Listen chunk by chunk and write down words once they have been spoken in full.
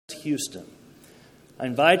Houston. I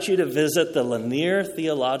invite you to visit the Lanier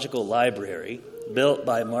Theological Library, built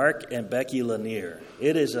by Mark and Becky Lanier.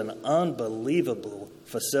 It is an unbelievable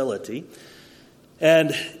facility.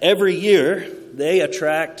 And every year, they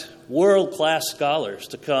attract world-class scholars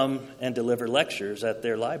to come and deliver lectures at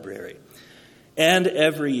their library. And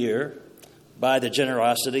every year, by the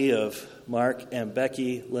generosity of Mark and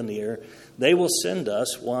Becky Lanier, they will send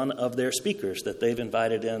us one of their speakers that they've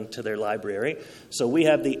invited into their library. So we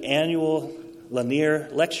have the annual Lanier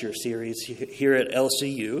Lecture Series here at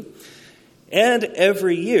LCU. And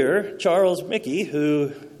every year, Charles Mickey,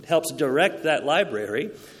 who helps direct that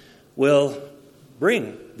library, will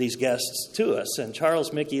bring these guests to us. And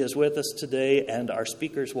Charles Mickey is with us today, and our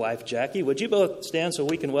speaker's wife, Jackie. Would you both stand so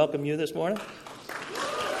we can welcome you this morning?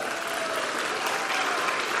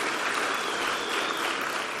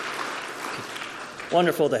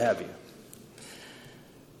 Wonderful to have you.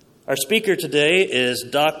 Our speaker today is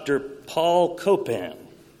Dr. Paul Copan.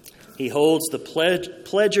 He holds the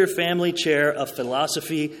Pledger Family Chair of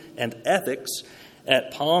Philosophy and Ethics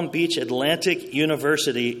at Palm Beach Atlantic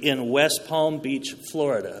University in West Palm Beach,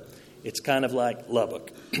 Florida. It's kind of like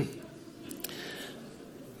Lubbock.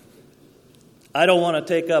 I don't want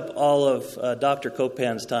to take up all of Dr.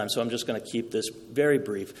 Copan's time, so I'm just going to keep this very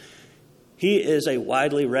brief. He is a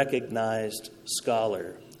widely recognized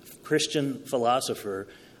scholar, Christian philosopher,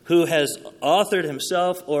 who has authored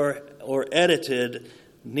himself or edited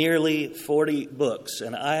nearly 40 books,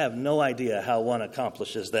 and I have no idea how one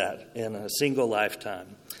accomplishes that in a single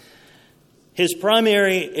lifetime. His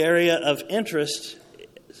primary area of interest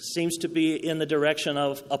seems to be in the direction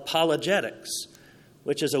of apologetics,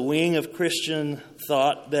 which is a wing of Christian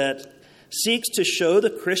thought that seeks to show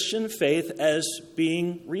the Christian faith as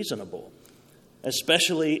being reasonable,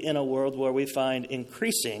 especially in a world where we find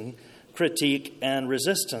increasing critique and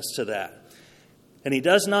resistance to that. And he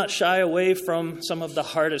does not shy away from some of the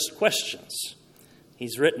hardest questions.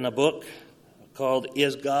 He's written a book called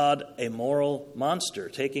Is God a Moral Monster?,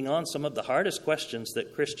 taking on some of the hardest questions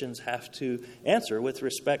that Christians have to answer with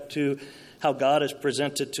respect to how God is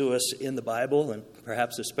presented to us in the Bible and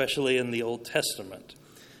perhaps especially in the Old Testament.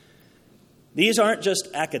 These aren't just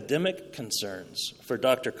academic concerns for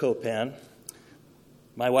Dr. Copan.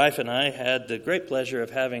 My wife and I had the great pleasure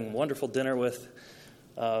of having wonderful dinner with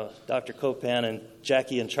Dr. Copan and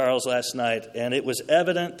Jackie and Charles last night, and it was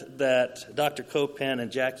evident that Dr. Copan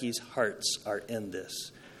and Jackie's hearts are in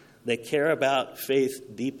this. They care about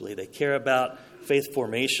faith deeply. They care about faith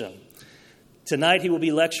formation. Tonight he will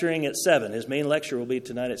be lecturing at 7. His main lecture will be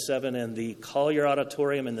tonight at 7 in the Collier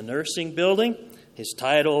Auditorium in the nursing building. His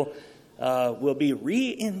title will be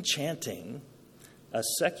Re-Enchanting a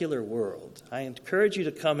Secular World. I encourage you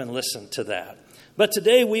to come and listen to that. But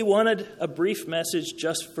today we wanted a brief message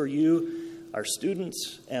just for you, our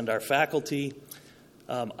students and our faculty.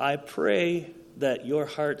 I pray that your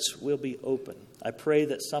hearts will be open. I pray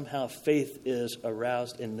that somehow faith is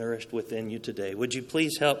aroused and nourished within you today. Would you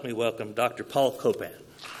please help me welcome Dr. Paul Copan?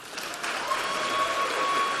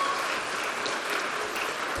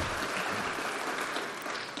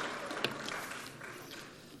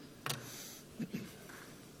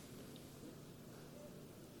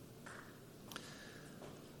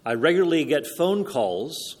 I regularly get phone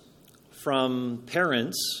calls from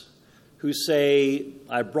parents who say,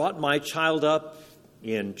 I brought my child up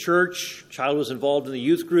in church, child was involved in the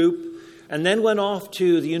youth group, and then went off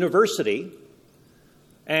to the university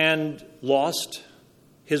and lost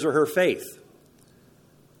his or her faith.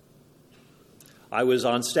 I was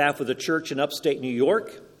on staff with a church in upstate New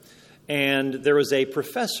York, and there was a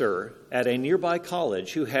professor at a nearby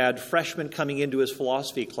college who had freshmen coming into his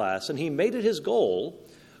philosophy class, and he made it his goal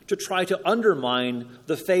to try to undermine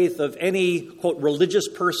the faith of any, quote, religious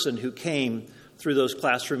person who came through those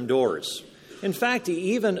classroom doors. In fact,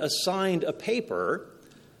 he even assigned a paper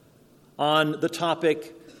on the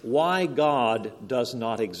topic, Why God Does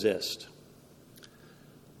Not Exist.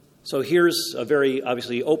 So here's a very,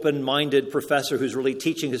 obviously, open-minded professor who's really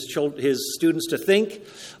teaching his students to think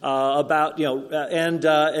about, and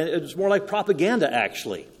it's more like propaganda,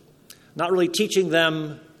 actually. Not really teaching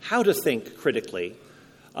them how to think critically,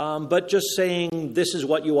 but just saying this is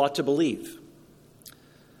what you ought to believe.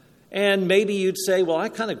 And maybe you'd say, well, I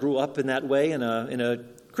kind of grew up in that way in a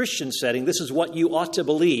Christian setting. This is what you ought to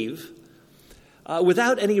believe,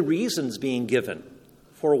 without any reasons being given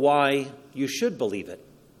for why you should believe it.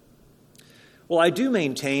 Well, I do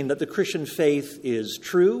maintain that the Christian faith is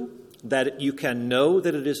true, that you can know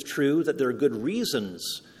that it is true, that there are good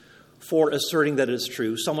reasons for asserting that it is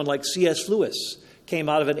true. Someone like C.S. Lewis came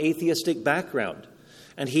out of an atheistic background,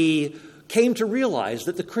 and he came to realize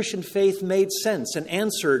that the Christian faith made sense and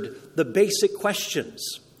answered the basic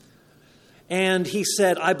questions. And he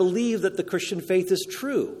said, I believe that the Christian faith is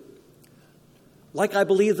true, like I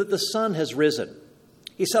believe that the sun has risen.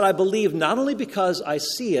 He said, I believe not only because I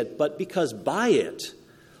see it, but because by it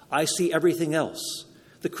I see everything else.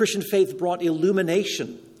 The Christian faith brought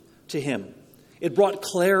illumination to him. It brought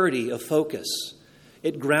clarity of focus.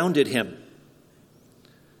 It grounded him.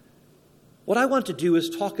 What I want to do is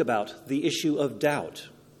talk about the issue of doubt,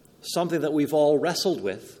 something that we've all wrestled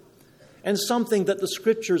with, and something that the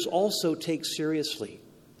Scriptures also take seriously.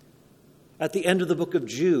 At the end of the book of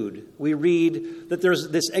Jude, we read that there's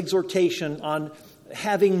this exhortation on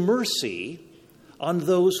having mercy on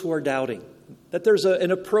those who are doubting, that there's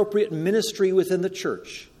an appropriate ministry within the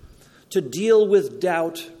church to deal with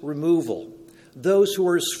doubt removal, those who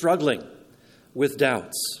are struggling with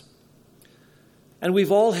doubts. And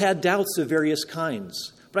we've all had doubts of various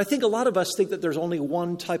kinds, but I think a lot of us think that there's only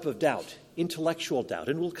one type of doubt, intellectual doubt,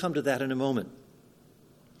 and we'll come to that in a moment.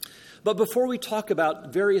 But before we talk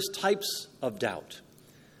about various types of doubt,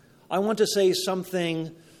 I want to say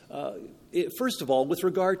something, first of all, with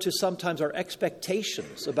regard to sometimes our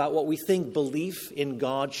expectations about what we think belief in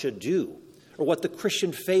God should do, or what the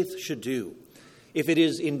Christian faith should do, if it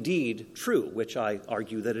is indeed true, which I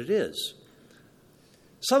argue that it is.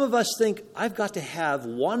 Some of us think, I've got to have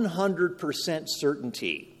 100%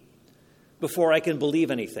 certainty before I can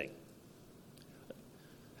believe anything,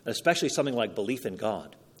 especially something like belief in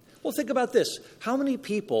God. Well, think about this. How many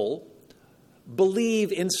people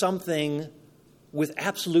believe in something with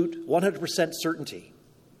absolute 100% certainty?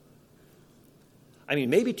 I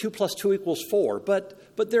mean, maybe 2 + 2 = 4,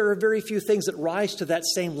 but there are very few things that rise to that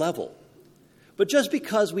same level. But just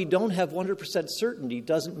because we don't have 100% certainty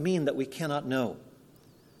doesn't mean that we cannot know.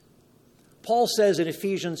 Paul says in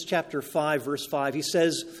Ephesians chapter 5, verse 5, he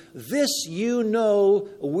says, this you know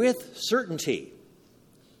with certainty.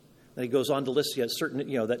 Then he goes on to list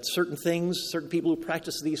that certain things, certain people who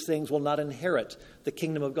practice these things will not inherit the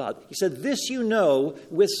kingdom of God. He said, this you know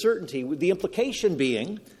with certainty, with the implication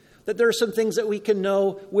being that there are some things that we can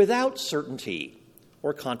know without certainty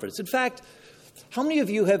or confidence. In fact, how many of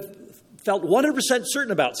you have felt 100%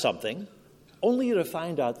 certain about something only to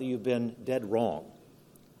find out that you've been dead wrong?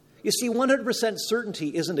 You see, 100%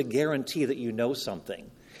 certainty isn't a guarantee that you know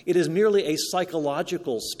something. It is merely a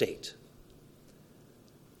psychological state.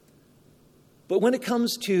 But when it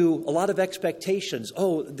comes to a lot of expectations,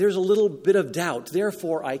 there's a little bit of doubt,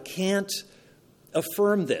 therefore I can't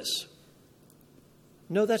affirm this.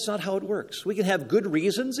 No, that's not how it works. We can have good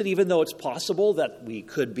reasons, and even though it's possible that we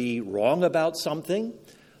could be wrong about something,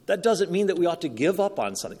 that doesn't mean that we ought to give up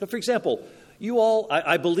on something. For example,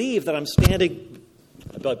 I believe that I'm standing...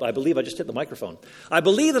 I believe I just hit the microphone. I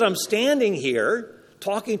believe that I'm standing here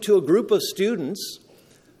talking to a group of students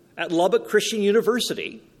at Lubbock Christian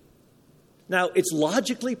University. Now, it's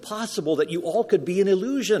logically possible that you all could be an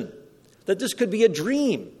illusion, that this could be a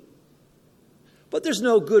dream. But there's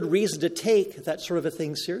no good reason to take that sort of a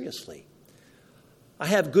thing seriously. I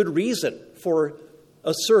have good reason for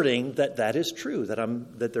asserting that that is true,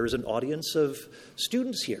 that there's an audience of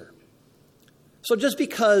students here. So just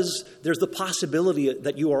because there's the possibility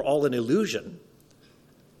that you are all an illusion,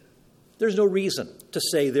 there's no reason to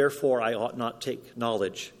say, therefore, I ought not take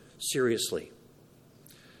knowledge seriously.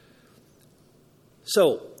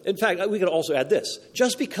 So, in fact, we could also add this.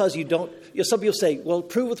 Just because you don't, some people say, well,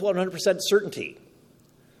 prove with 100% certainty,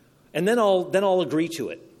 and then I'll agree to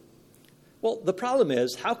it. Well, the problem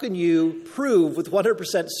is, how can you prove with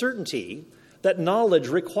 100% certainty that knowledge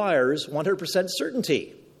requires 100%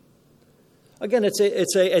 certainty? Again,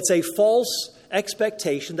 it's a false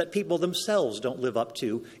expectation that people themselves don't live up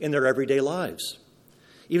to in their everyday lives,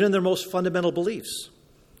 even in their most fundamental beliefs.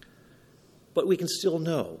 But we can still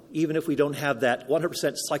know, even if we don't have that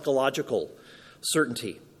 100% psychological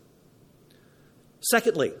certainty.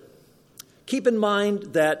 Secondly, keep in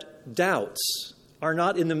mind that doubts are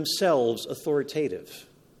not in themselves authoritative.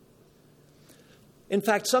 In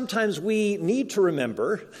fact, sometimes we need to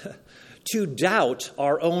remember to doubt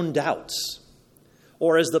our own doubts.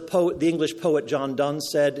 Or as the English poet John Donne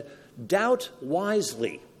said, doubt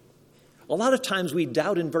wisely. A lot of times we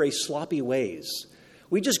doubt in very sloppy ways.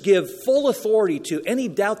 We just give full authority to any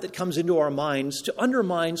doubt that comes into our minds to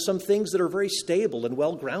undermine some things that are very stable and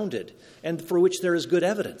well-grounded and for which there is good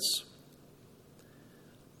evidence.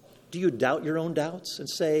 Do you doubt your own doubts and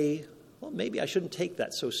say, well, maybe I shouldn't take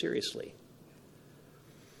that so seriously?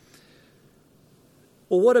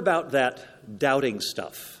 Well, what about that doubting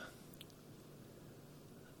stuff?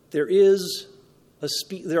 There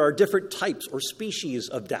are different types or species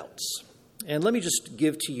of doubts. And let me just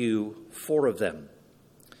give to you 4 of them.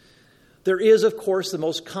 There is, of course, the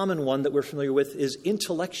most common one that we're familiar with is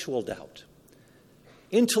intellectual doubt.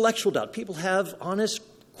 Intellectual doubt. People have honest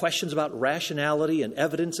questions about rationality and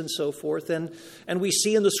evidence and so forth. And we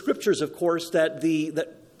see in the Scriptures, of course, that the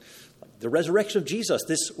resurrection of Jesus,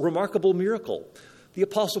 this remarkable miracle. The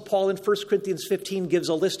Apostle Paul in 1 Corinthians 15 gives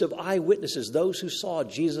a list of eyewitnesses, those who saw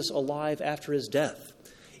Jesus alive after his death.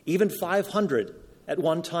 Even 500 at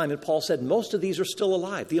one time. And Paul said most of these are still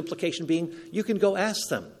alive. The implication being, you can go ask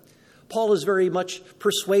them. Paul is very much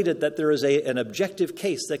persuaded that there is an objective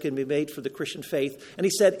case that can be made for the Christian faith. And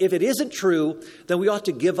he said, if it isn't true, then we ought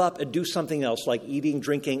to give up and do something else, like eating,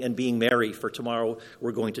 drinking, and being merry, for tomorrow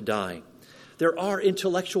we're going to die. There are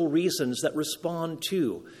intellectual reasons that respond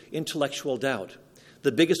to intellectual doubt.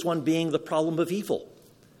 The biggest one being the problem of evil.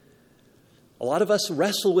 A lot of us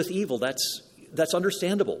wrestle with evil. That's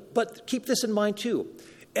understandable. But keep this in mind too.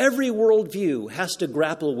 Every worldview has to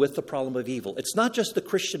grapple with the problem of evil. It's not just the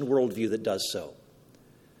Christian worldview that does so.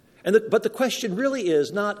 But the question really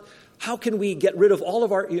is not how can we get rid of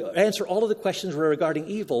answer all of the questions regarding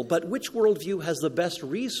evil, but which worldview has the best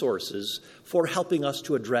resources for helping us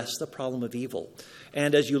to address the problem of evil.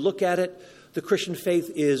 And as you look at it, the Christian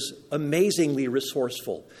faith is amazingly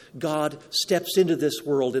resourceful. God steps into this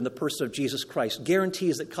world in the person of Jesus Christ,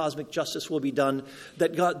 guarantees that cosmic justice will be done,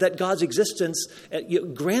 that God's existence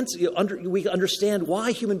grants. We understand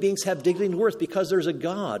why human beings have dignity and worth, because there's a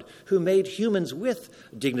God who made humans with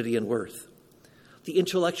dignity and worth. The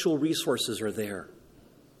intellectual resources are there.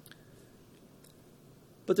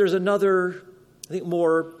 But there's another, I think,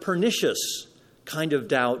 more pernicious kind of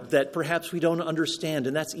doubt that perhaps we don't understand,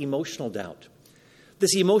 and that's emotional doubt.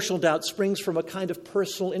 This emotional doubt springs from a kind of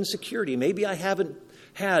personal insecurity. Maybe I haven't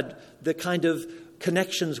had the kind of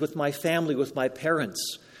connections with my family, with my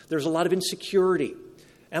parents. There's a lot of insecurity.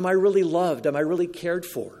 Am I really loved? Am I really cared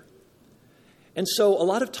for? And so a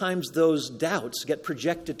lot of times those doubts get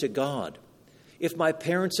projected to God. If my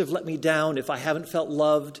parents have let me down, if I haven't felt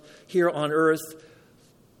loved here on earth,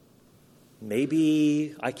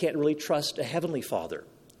 maybe I can't really trust a heavenly Father.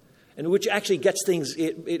 And which actually gets things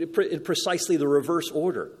in precisely the reverse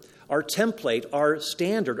order. Our template, our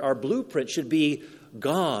standard, our blueprint should be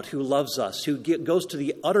God who loves us, who goes to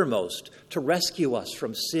the uttermost to rescue us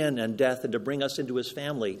from sin and death and to bring us into his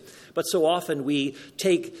family. But so often we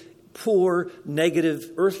take poor,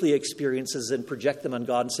 negative earthly experiences and project them on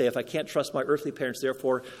God and say, if I can't trust my earthly parents,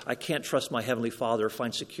 therefore I can't trust my heavenly Father or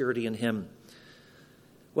find security in him.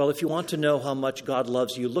 Well, if you want to know how much God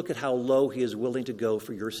loves you, look at how low he is willing to go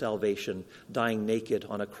for your salvation, dying naked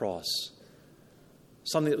on a cross.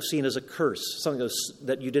 Something that was seen as a curse, something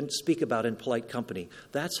that you didn't speak about in polite company.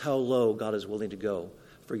 That's how low God is willing to go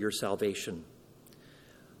for your salvation.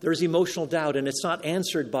 There's emotional doubt, and it's not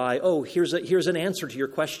answered by, here's an answer to your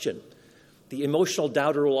question. The emotional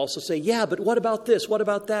doubter will also say, yeah, but what about this? What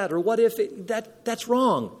about that? Or what if that's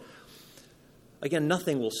wrong? Again,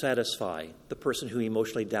 nothing will satisfy the person who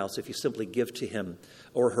emotionally doubts if you simply give to him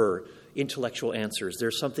or her intellectual answers.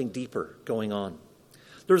 There's something deeper going on.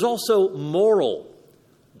 There's also moral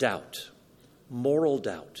doubt. Moral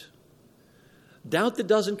doubt. Doubt that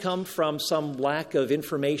doesn't come from some lack of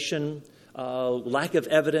information, lack of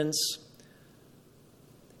evidence.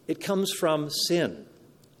 It comes from sin.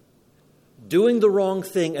 Doing the wrong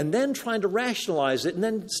thing and then trying to rationalize it and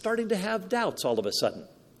then starting to have doubts all of a sudden.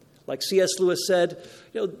 Like C.S. Lewis said,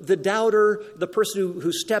 the doubter, the person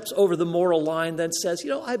who steps over the moral line then says,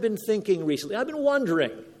 I've been thinking recently, I've been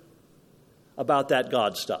wondering about that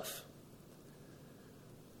God stuff.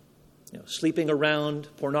 Sleeping around,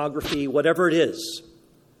 pornography, whatever it is.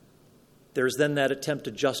 There's then that attempt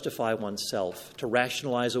to justify oneself, to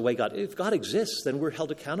rationalize away God. If God exists, then we're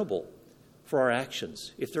held accountable for our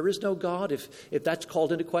actions. If there is no God, if that's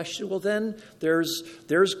called into question, well then there's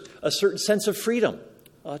a certain sense of freedom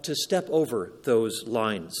to step over those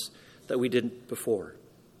lines that we didn't before.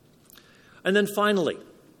 And then finally,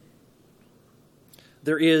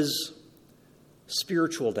 there is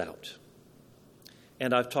spiritual doubt.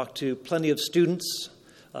 And I've talked to plenty of students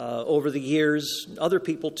over the years, other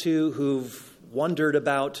people too, who've wondered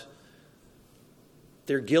about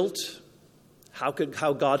their guilt, how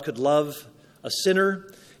God could love a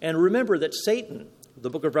sinner. And remember that Satan,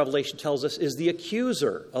 the book of Revelation tells us, is the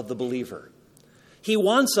accuser of the believer. He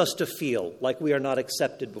wants us to feel like we are not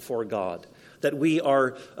accepted before God, that we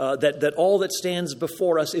are that all that stands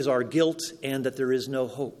before us is our guilt and that there is no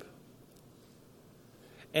hope.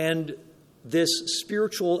 And this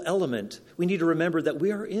spiritual element, we need to remember that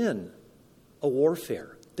we are in a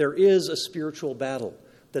warfare. There is a spiritual battle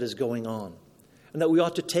that is going on. and that we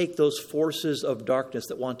ought to take those forces of darkness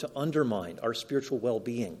that want to undermine our spiritual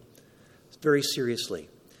well-being very seriously.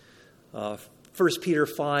 1 Peter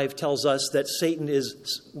 5 tells us that Satan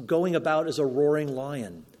is going about as a roaring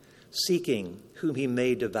lion, seeking whom he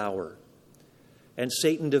may devour. And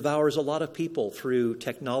Satan devours a lot of people through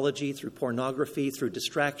technology, through pornography, through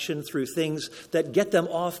distraction, through things that get them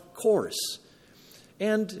off course.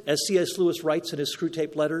 And as C.S. Lewis writes in his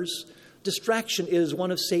Screwtape Letters, distraction is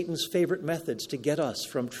one of Satan's favorite methods to get us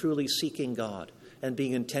from truly seeking God and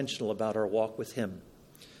being intentional about our walk with him.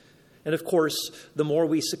 And of course, the more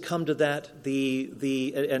we succumb to that, if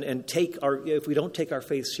we don't take our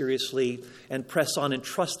faith seriously and press on and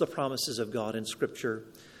trust the promises of God in Scripture,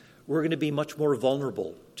 we're going to be much more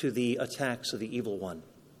vulnerable to the attacks of the evil one.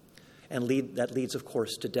 And that leads, of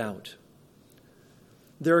course, to doubt.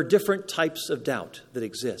 There are different types of doubt that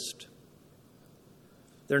exist.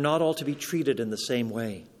 They're not all to be treated in the same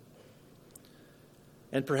way.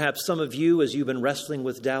 And perhaps some of you, as you've been wrestling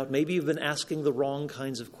with doubt, maybe you've been asking the wrong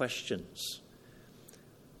kinds of questions.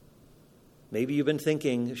 Maybe you've been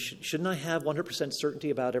thinking, shouldn't I have 100% certainty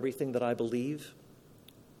about everything that I believe?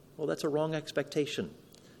 Well, that's a wrong expectation.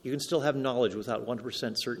 You can still have knowledge without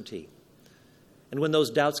 100% certainty. And when those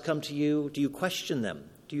doubts come to you, do you question them?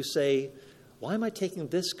 Do you say, why am I taking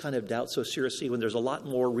this kind of doubt so seriously when there's a lot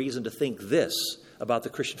more reason to think this about the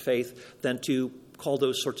Christian faith than to call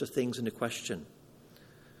those sorts of things into question?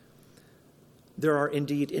 There are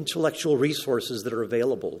indeed intellectual resources that are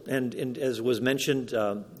available. And as was mentioned,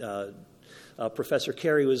 Professor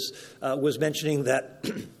Carey was mentioning that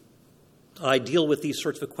I deal with these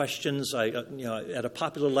sorts of questions at a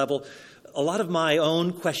popular level. A lot of my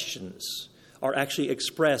own questions are actually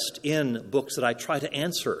expressed in books that I try to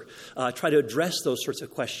answer, try to address those sorts of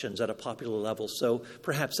questions at a popular level. So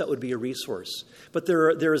perhaps that would be a resource. But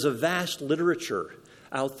there is a vast literature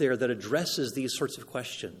out there that addresses these sorts of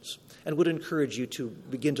questions, and would encourage you to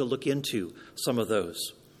begin to look into some of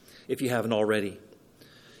those if you haven't already.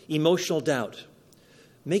 Emotional doubt.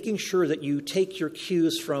 Making sure that you take your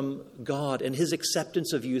cues from God and his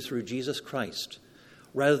acceptance of you through Jesus Christ,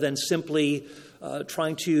 rather than simply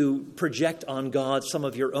trying to project on God some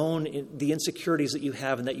of your own, the insecurities that you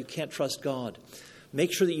have and that you can't trust God.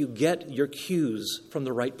 Make sure that you get your cues from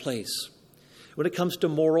the right place. When it comes to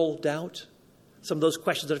moral doubt, some of those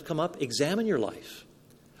questions that have come up, examine your life.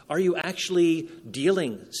 Are you actually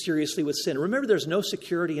dealing seriously with sin? Remember, there's no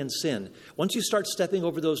security in sin. Once you start stepping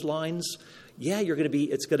over those lines,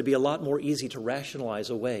 it's going to be a lot more easy to rationalize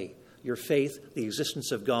away your faith, the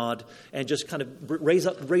existence of God, and just kind of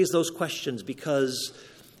raise those questions, because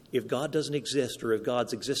if God doesn't exist, or if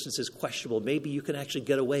God's existence is questionable, maybe you can actually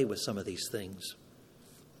get away with some of these things.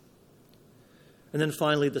 And then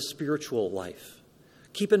finally, the spiritual life.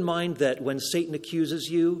 Keep in mind that when Satan accuses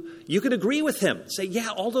you, you can agree with him. Say, yeah,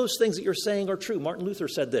 all those things that you're saying are true. Martin Luther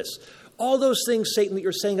said this. All those things, Satan, that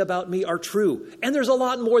you're saying about me are true. And there's a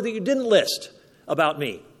lot more that you didn't list about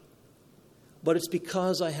me. But it's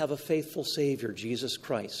because I have a faithful Savior, Jesus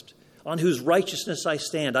Christ, on whose righteousness I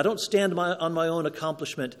stand. I don't stand on my own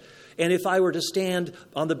accomplishment. And if I were to stand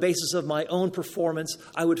on the basis of my own performance,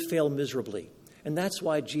 I would fail miserably. And that's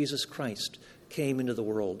why Jesus Christ came into the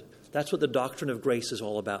world. That's what the doctrine of grace is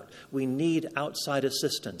all about. We need outside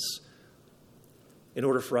assistance in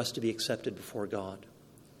order for us to be accepted before God.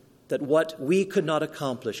 That what we could not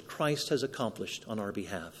accomplish, Christ has accomplished on our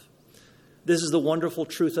behalf. This is the wonderful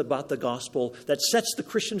truth about the gospel that sets the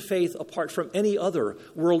Christian faith apart from any other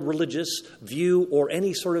world religious view or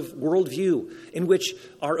any sort of worldview in which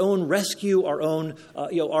our own rescue, our own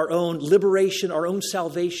liberation, our own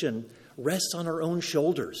salvation rests on our own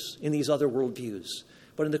shoulders in these other worldviews.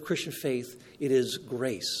 But in the Christian faith, it is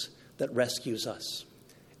grace that rescues us.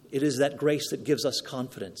 It is that grace that gives us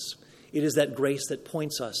confidence. It is that grace that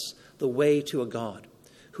points us the way to a God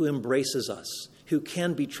who embraces us, who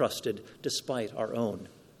can be trusted despite our own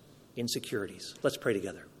insecurities. Let's pray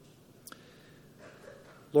together.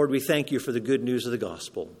 Lord, we thank you for the good news of the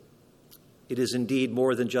gospel. It is indeed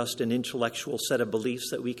more than just an intellectual set of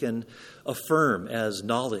beliefs that we can affirm as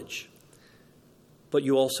knowledge. But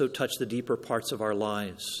you also touch the deeper parts of our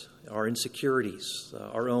lives, our insecurities,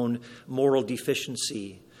 our own moral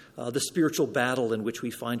deficiency, the spiritual battle in which we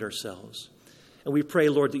find ourselves. And we pray,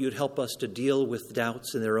 Lord, that you'd help us to deal with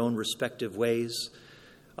doubts in their own respective ways,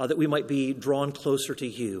 that we might be drawn closer to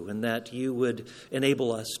you, and that you would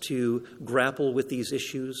enable us to grapple with these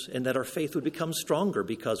issues, and that our faith would become stronger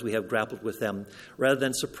because we have grappled with them, rather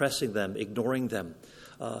than suppressing them, ignoring them,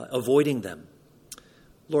 avoiding them.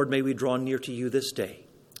 Lord, may we draw near to you this day.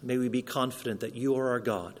 May we be confident that you are our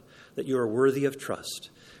God, that you are worthy of trust,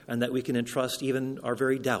 and that we can entrust even our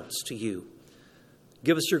very doubts to you.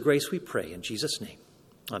 Give us your grace, we pray, in Jesus' name.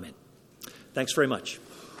 Amen. Thanks very much.